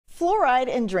Fluoride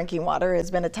in drinking water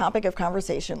has been a topic of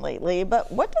conversation lately,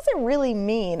 but what does it really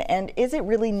mean, and is it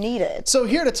really needed? So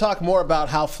here to talk more about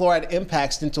how fluoride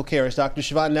impacts dental care is Dr.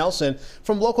 Siobhan Nelson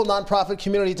from local nonprofit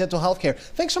Community Dental Healthcare.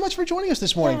 Thanks so much for joining us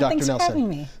this morning, Dr. Thanks Nelson. for having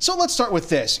me. So let's start with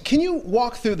this. Can you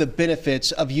walk through the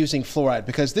benefits of using fluoride?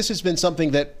 Because this has been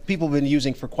something that people have been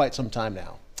using for quite some time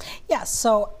now. Yes,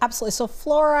 so absolutely. So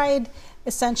fluoride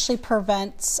essentially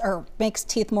prevents or makes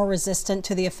teeth more resistant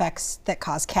to the effects that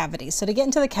cause cavities. So to get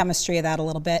into the chemistry of that a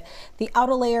little bit, the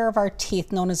outer layer of our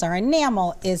teeth, known as our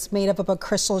enamel, is made up of a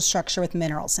crystalline structure with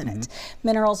minerals in it.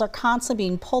 Minerals are constantly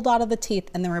being pulled out of the teeth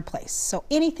and then replaced. So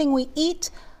anything we eat,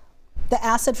 the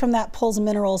acid from that pulls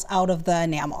minerals out of the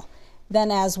enamel. Then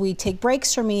as we take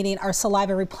breaks from eating, our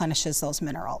saliva replenishes those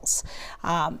minerals.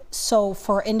 So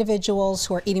for individuals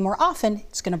who are eating more often,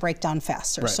 it's going to break down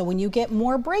faster. Right. So when you get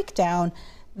more breakdown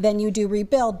than you do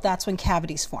rebuild, that's when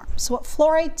cavities form. So what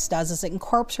fluoride does is it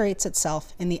incorporates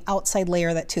itself in the outside layer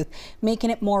of that tooth, making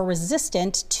it more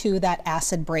resistant to that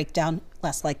acid breakdown,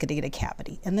 less likely to get a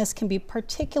cavity. And this can be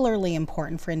particularly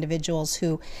important for individuals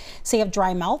who, say, have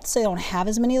dry mouths, so they don't have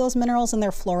as many of those minerals in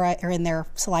their fluoride or in their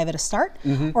saliva to start,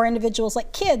 or individuals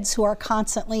like kids who are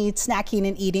constantly snacking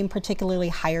and eating particularly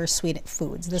higher sweet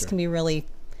foods. This can be really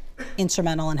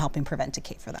instrumental in helping prevent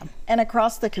decay for them. And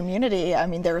across the community, I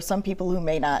mean, there are some people who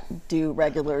may not do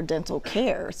regular dental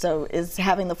care. So is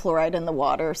having the fluoride in the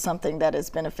water something that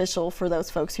is beneficial for those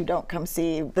folks who don't come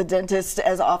see the dentist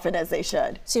as often as they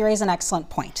should? So you raise an excellent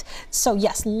point. So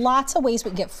yes, lots of ways we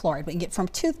can get fluoride. We can get from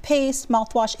toothpaste,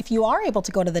 mouthwash. If you are able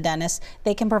to go to the dentist,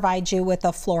 they can provide you with a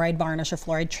fluoride varnish or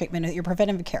fluoride treatment at your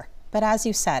preventative care. But as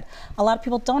you said, a lot of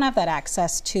people don't have that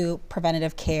access to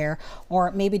preventative care,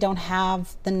 or maybe don't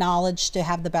have the knowledge to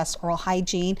have the best oral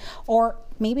hygiene, or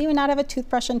maybe even not have a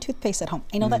toothbrush and toothpaste at home.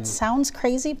 I know that sounds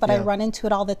crazy, but I run into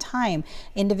it all the time.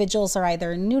 Individuals are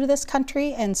either new to this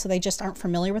country and so they just aren't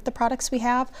familiar with the products we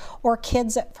have, or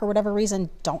kids that for whatever reason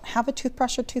don't have a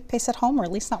toothbrush or toothpaste at home, or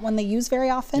at least not one they use very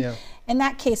often. In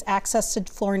that case, access to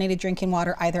fluorinated drinking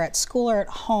water either at school or at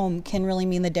home can really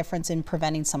mean the difference in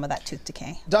preventing some of that tooth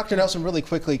decay. Dr. Nelson, really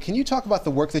quickly, can you talk about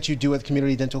the work that you do at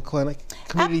Community Dental Clinic?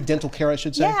 Community Dental Care, I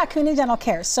should say. Yeah, Community Dental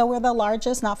Care. So we're the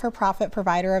largest not-for-profit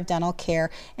provider of dental care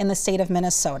in the state of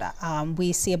Minnesota.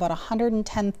 We see about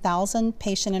 110,000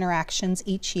 patient interactions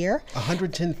each year.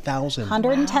 110,000?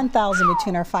 110,000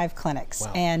 between our 5 clinics,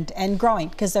 and growing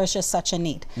because there's just such a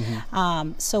need.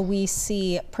 So we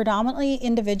see predominantly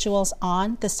individuals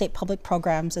on the state public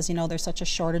programs. As you know, there's such a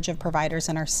shortage of providers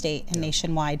in our state and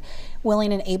nationwide,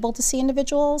 willing and able to see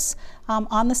individuals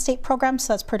on the state program.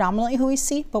 So that's predominantly who we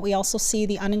see, but we also see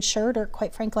the uninsured, or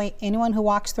quite frankly, anyone who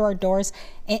walks through our doors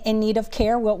in need of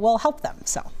care, we'll help them.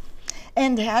 So.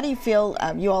 And how do you feel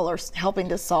you all are helping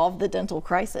to solve the dental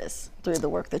crisis through the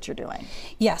work that you're doing?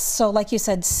 Yes, so like you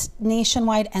said,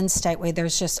 nationwide and statewide,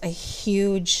 there's just a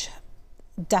huge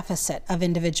deficit of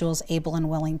individuals able and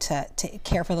willing to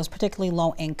care for those, particularly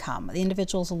low income. The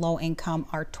individuals low income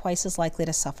are twice as likely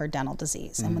to suffer dental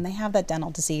disease. And when they have that dental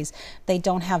disease, they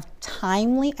don't have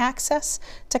timely access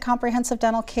to comprehensive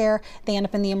dental care. They end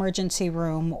up in the emergency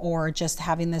room or just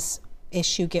having this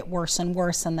issue get worse and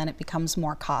worse, and then it becomes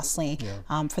more costly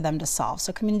for them to solve.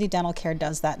 So Community Dental Care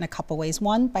does that in a couple ways.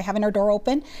 One, by having our door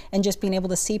open and just being able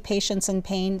to see patients in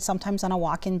pain, sometimes on a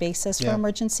walk-in basis for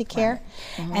emergency care,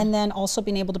 and then also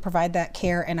being able to provide that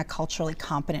care in a culturally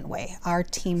competent way. Our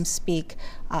teams speak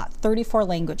 34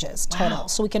 languages total,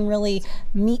 so we can really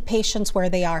meet patients where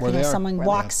they are. If someone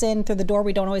walks in through the door,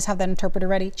 we don't always have that interpreter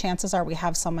ready. Chances are we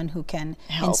have someone who can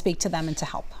speak to them and to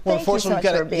help. Well, Thank you so much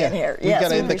for being here. We've got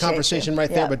to end the conversation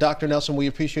right there, but Dr. Nelson, we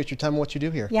appreciate your time and what you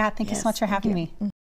do here. Yeah, thank you so much for having me.